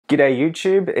G'day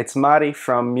YouTube, it's Marty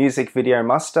from Music Video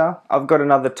Muster. I've got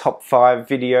another top 5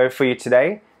 video for you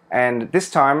today, and this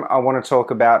time I want to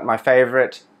talk about my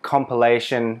favorite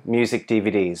compilation music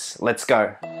DVDs. Let's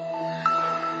go!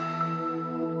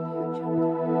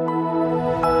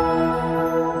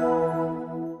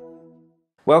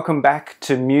 Welcome back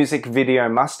to Music Video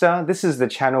Muster. This is the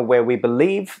channel where we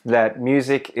believe that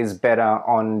music is better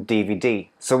on DVD.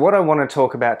 So what I want to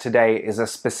talk about today is a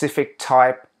specific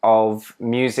type of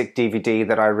music DVD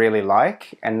that I really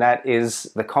like, and that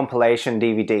is the compilation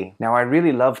DVD. Now, I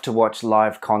really love to watch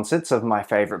live concerts of my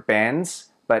favorite bands,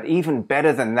 but even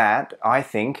better than that, I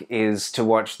think, is to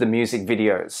watch the music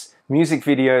videos. Music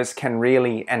videos can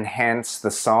really enhance the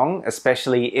song,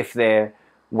 especially if they're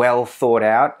well thought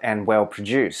out and well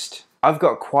produced. I've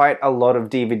got quite a lot of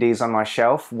DVDs on my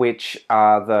shelf which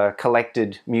are the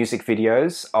collected music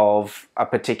videos of a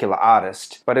particular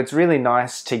artist, but it's really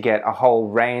nice to get a whole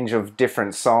range of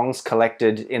different songs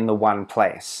collected in the one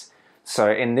place.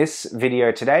 So in this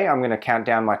video today, I'm going to count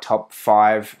down my top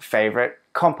 5 favorite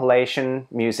compilation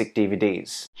music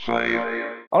DVDs.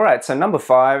 Alright, so number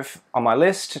 5 on my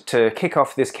list to kick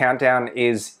off this countdown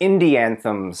is Indie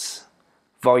Anthems,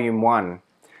 Volume 1.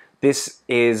 This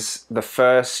is the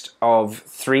first of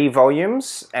 3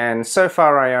 volumes, and so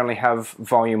far I only have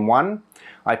volume 1.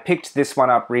 I picked this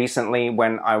one up recently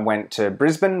when I went to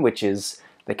Brisbane, which is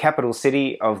the capital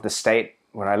city of the state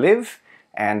where I live,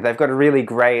 and they've got a really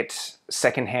great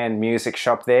secondhand music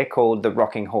shop there called The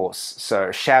Rocking Horse.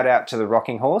 So shout out to The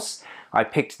Rocking Horse. I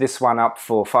picked this one up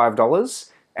for $5,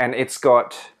 and it's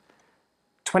got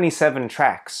 27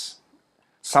 tracks.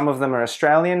 Some of them are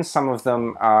Australian, some of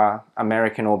them are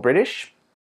American or British.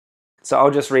 So I'll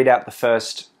just read out the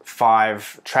first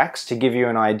 5 tracks to give you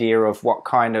an idea of what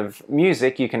kind of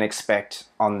music you can expect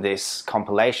on this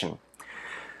compilation.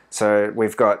 So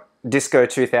we've got Disco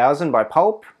 2000 by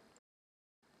Pulp,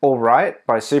 Alright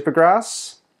by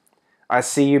Supergrass, I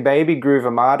See You Baby Groove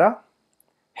Armada,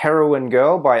 Heroin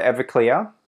Girl by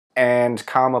Everclear, and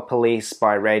Karma Police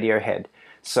by Radiohead.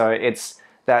 So it's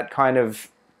that kind of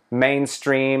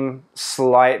mainstream,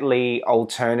 slightly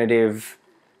alternative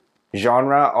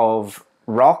genre of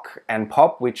rock and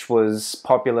pop, which was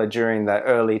popular during the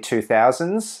early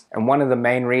 2000s. And one of the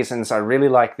main reasons I really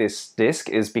like this disc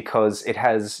is because it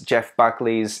has Jeff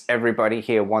Buckley's Everybody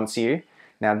Here Wants You.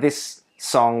 Now, this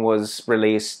song was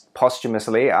released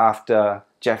posthumously after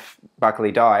Jeff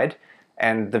Buckley died,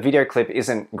 and the video clip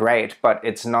isn't great, but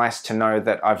it's nice to know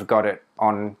that I've got it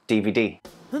on DVD.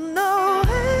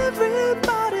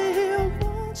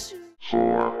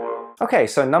 Okay,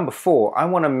 so number 4, I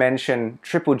want to mention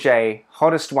Triple J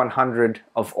Hottest 100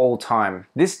 of All Time.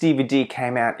 This DVD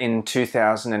came out in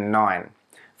 2009.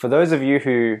 For those of you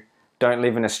who don't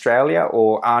live in Australia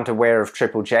or aren't aware of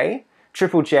Triple J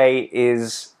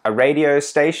is a radio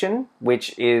station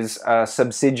which is a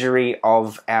subsidiary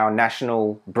of our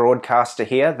national broadcaster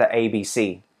here, the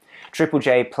ABC. Triple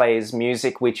J plays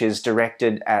music which is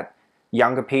directed at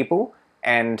younger people,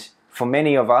 and for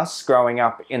many of us growing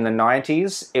up in the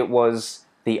 90s, it was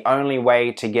the only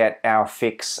way to get our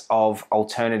fix of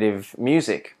alternative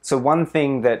music. So one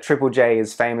thing that Triple J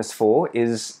is famous for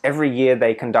is every year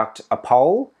they conduct a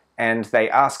poll and they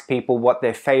ask people what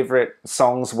their favorite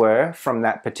songs were from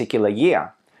that particular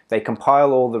year. They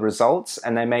compile all the results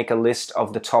and they make a list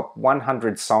of the top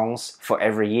 100 songs for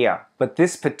every year. But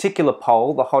this particular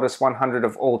poll, the Hottest 100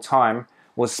 of All Time,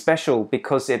 was special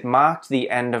because it marked the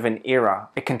end of an era.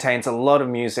 It contains a lot of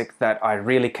music that I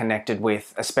really connected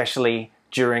with, especially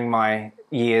during my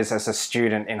years as a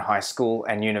student in high school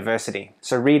and university.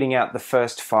 So reading out the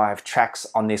first 5 tracks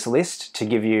on this list to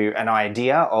give you an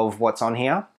idea of what's on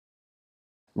here.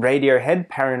 Radiohead,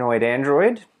 Paranoid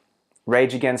Android,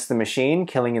 Rage Against the Machine,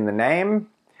 Killing in the Name,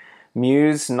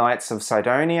 Muse, Knights of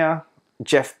Sidonia,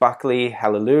 Jeff Buckley,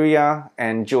 Hallelujah,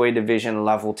 and Joy Division,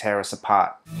 Love Will Tear Us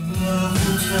Apart.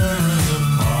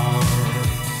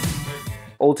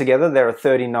 Altogether, there are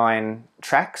 39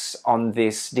 tracks on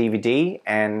this DVD,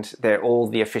 and they're all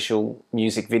the official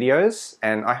music videos,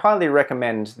 and I highly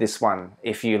recommend this one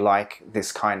if you like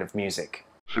this kind of music.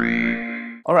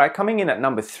 Alright, coming in at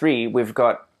number 3, we've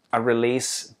got a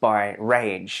release by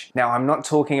Rage. Now, I'm not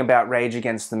talking about Rage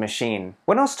Against the Machine.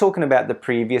 When I was talking about the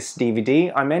previous DVD,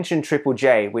 I mentioned Triple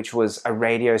J, which was a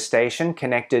radio station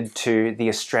connected to the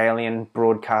Australian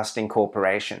Broadcasting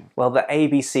Corporation. Well, the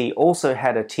ABC also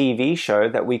had a TV show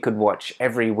that we could watch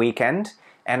every weekend,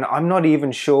 and I'm not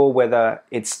even sure whether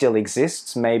it still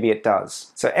exists. Maybe it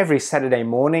does. So every Saturday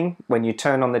morning, when you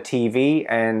turn on the TV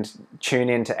and tune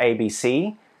into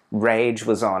ABC, Rage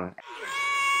was on.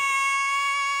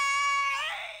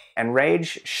 And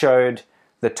Rage showed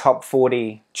the top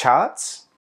 40 charts.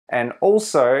 And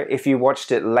also, if you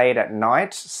watched it late at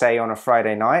night, say on a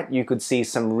Friday night, you could see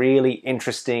some really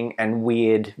interesting and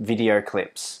weird video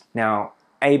clips. Now,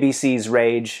 ABC's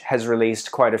Rage has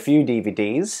released quite a few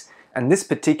DVDs, and this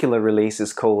particular release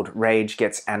is called Rage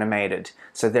Gets Animated.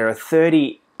 So there are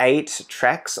 38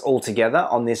 tracks altogether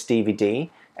on this DVD,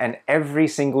 and every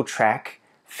single track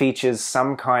features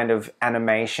some kind of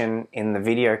animation in the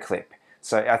video clip.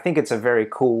 So I think it's a very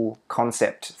cool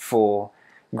concept for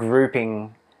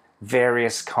grouping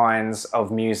various kinds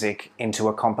of music into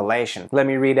a compilation. Let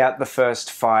me read out the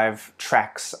first 5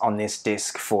 tracks on this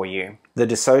disc for you. The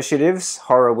Dissociatives,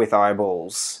 Horror with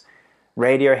Eyeballs.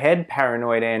 Radiohead,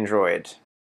 Paranoid Android.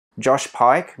 Josh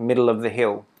Pike, Middle of the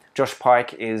Hill. Josh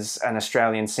Pike is an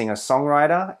Australian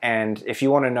singer-songwriter, and if you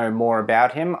want to know more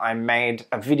about him, I made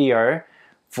a video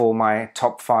for my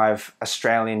top 5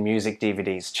 Australian music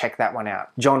DVDs. Check that one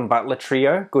out. John Butler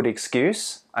Trio, Good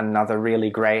Excuse, another really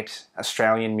great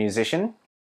Australian musician.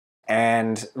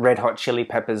 And Red Hot Chili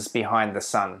Peppers, Behind the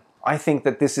Sun. I think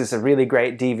that this is a really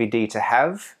great DVD to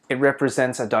have. It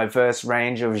represents a diverse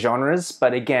range of genres,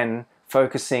 but again,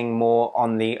 focusing more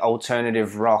on the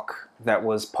alternative rock that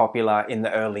was popular in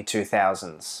the early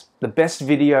 2000s. The best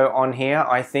video on here,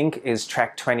 I think, is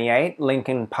track 28,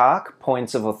 Linkin Park,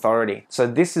 Points of Authority. So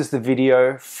this is the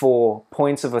video for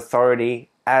Points of Authority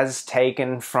as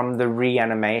taken from the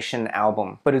Reanimation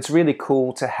album. But it's really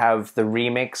cool to have the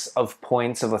remix of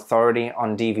Points of Authority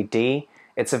on DVD.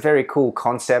 It's a very cool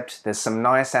concept, there's some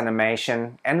nice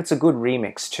animation, and it's a good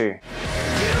remix too.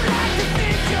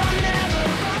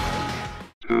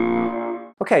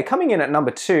 Okay, coming in at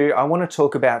number 2, I want to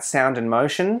talk about Sound and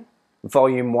Motion,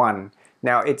 Volume 1.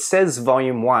 Now, it says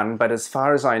Volume 1, but as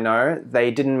far as I know,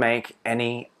 they didn't make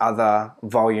any other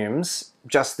volumes,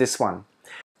 just this one.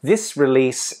 This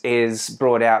release is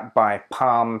brought out by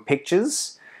Palm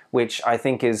Pictures, which I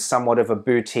think is somewhat of a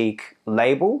boutique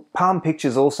label. Palm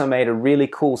Pictures also made a really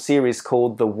cool series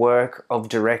called the Work of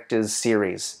Directors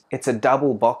series. It's a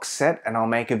double box set, and I'll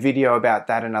make a video about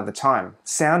that another time.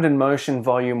 Sound and Motion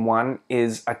Volume 1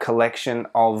 is a collection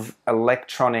of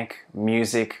electronic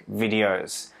music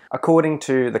videos. According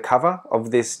to the cover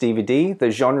of this DVD,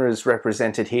 the genres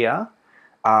represented here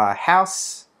are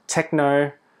house,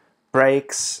 techno,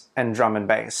 breaks, and drum and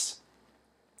bass.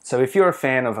 So if you're a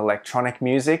fan of electronic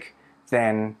music,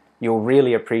 then you'll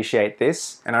really appreciate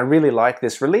this. And I really like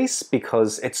this release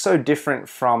because it's so different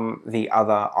from the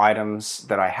other items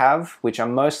that I have, which are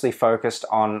mostly focused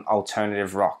on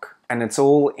alternative rock. And it's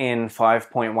all in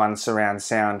 5.1 surround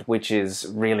sound, which is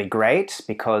really great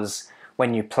because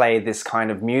when you play this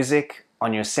kind of music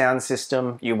on your sound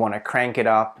system, you want to crank it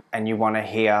up and you want to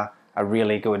hear a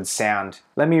really good sound.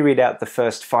 Let me read out the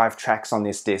first 5 tracks on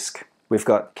this disc. We've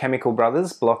got Chemical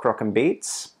Brothers, Block Rock and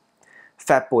Beats,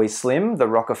 Fatboy Slim, The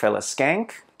Rockefeller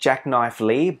Skank, Jackknife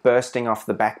Lee, Bursting Off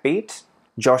the Backbeat,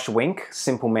 Josh Wink,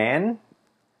 Simple Man,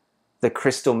 The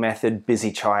Crystal Method,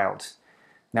 Busy Child.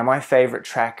 Now my favorite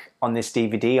track on this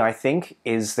DVD, I think,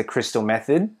 is The Crystal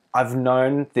Method. I've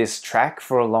known this track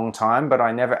for a long time, but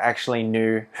I never actually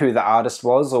knew who the artist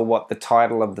was or what the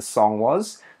title of the song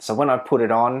was. So when I put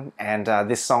it on and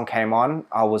this song came on,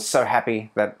 I was so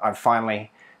happy that I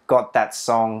finally got that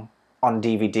song on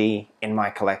DVD in my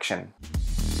collection.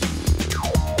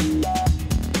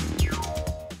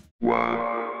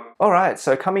 Alright,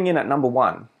 so coming in at number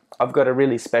 1, I've got a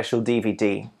really special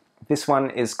DVD. This one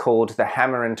is called the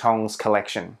Hammer and Tongs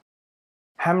Collection.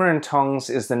 Hammer and Tongs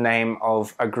is the name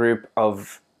of a group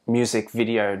of music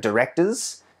video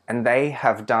directors, and they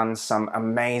have done some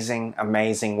amazing,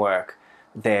 amazing work.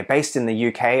 They're based in the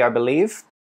UK, I believe,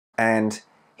 and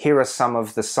here are some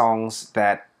of the songs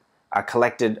that are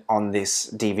collected on this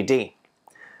DVD.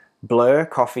 Blur,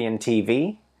 Coffee and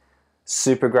TV,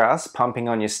 Supergrass, Pumping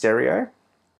on Your Stereo,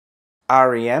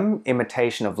 REM,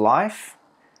 Imitation of Life,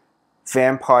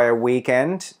 Vampire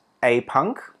Weekend,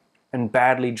 A-Punk, and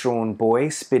Badly Drawn Boy,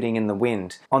 Spitting in the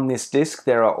Wind. On this disc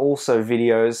there are also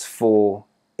videos for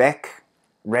Beck,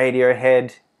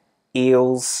 Radiohead,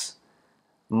 Eels,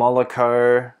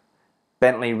 Moloko,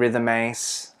 Bentley Rhythm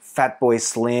Ace, Fatboy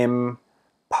Slim,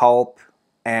 Pulp,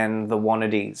 and the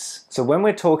Wannadies. So when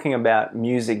we're talking about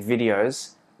music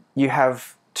videos, you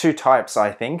have 2 types,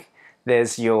 I think.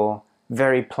 There's your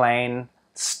very plain,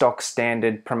 stock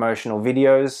standard promotional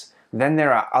videos. Then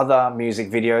there are other music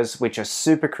videos which are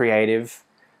super creative,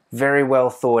 very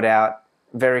well thought out,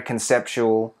 very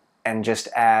conceptual, and just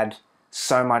add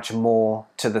so much more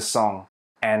to the song.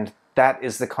 And that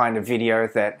is the kind of video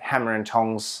that Hammer and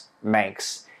Tongs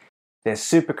makes. They're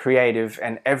super creative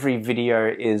and every video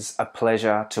is a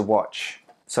pleasure to watch.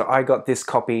 So I got this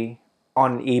copy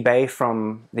on eBay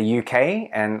from the UK,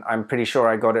 and I'm pretty sure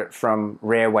I got it from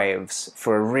Rare Waves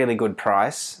for a really good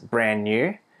price, brand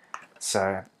new.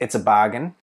 So it's a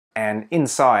bargain. And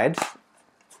inside,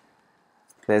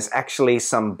 there's actually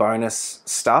some bonus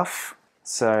stuff.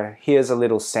 So here's a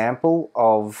little sample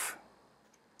of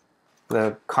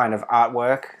the kind of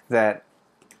artwork that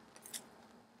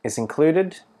is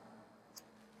included.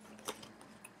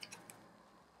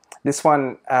 This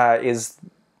one is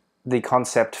the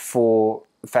concept for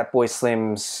Fatboy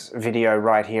Slim's video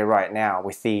Right Here, Right Now,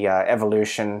 with the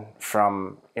evolution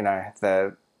from, you know,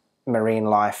 the marine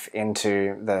life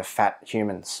into the fat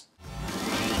humans.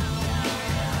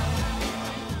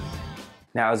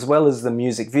 Now, as well as the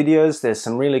music videos, there's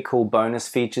some really cool bonus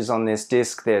features on this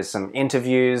disc. There's some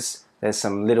interviews, there's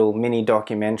some little mini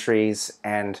documentaries,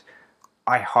 and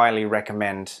I highly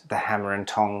recommend the Hammer and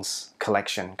Tongs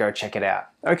collection. Go check it out.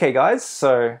 Okay guys,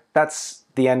 so that's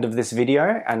the end of this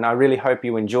video, and I really hope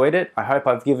you enjoyed it. I hope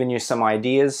I've given you some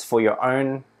ideas for your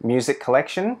own music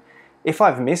collection. If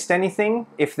I've missed anything,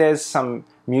 if there's some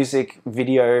music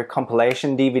video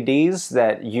compilation DVDs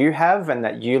that you have and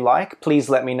that you like, please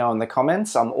let me know in the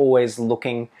comments. I'm always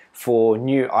looking for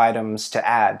new items to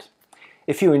add.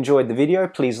 If you enjoyed the video,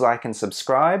 please like and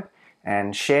subscribe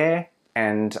and share,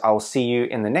 and I'll see you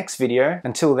in the next video.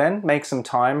 Until then, make some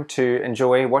time to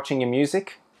enjoy watching your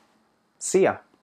music. See ya.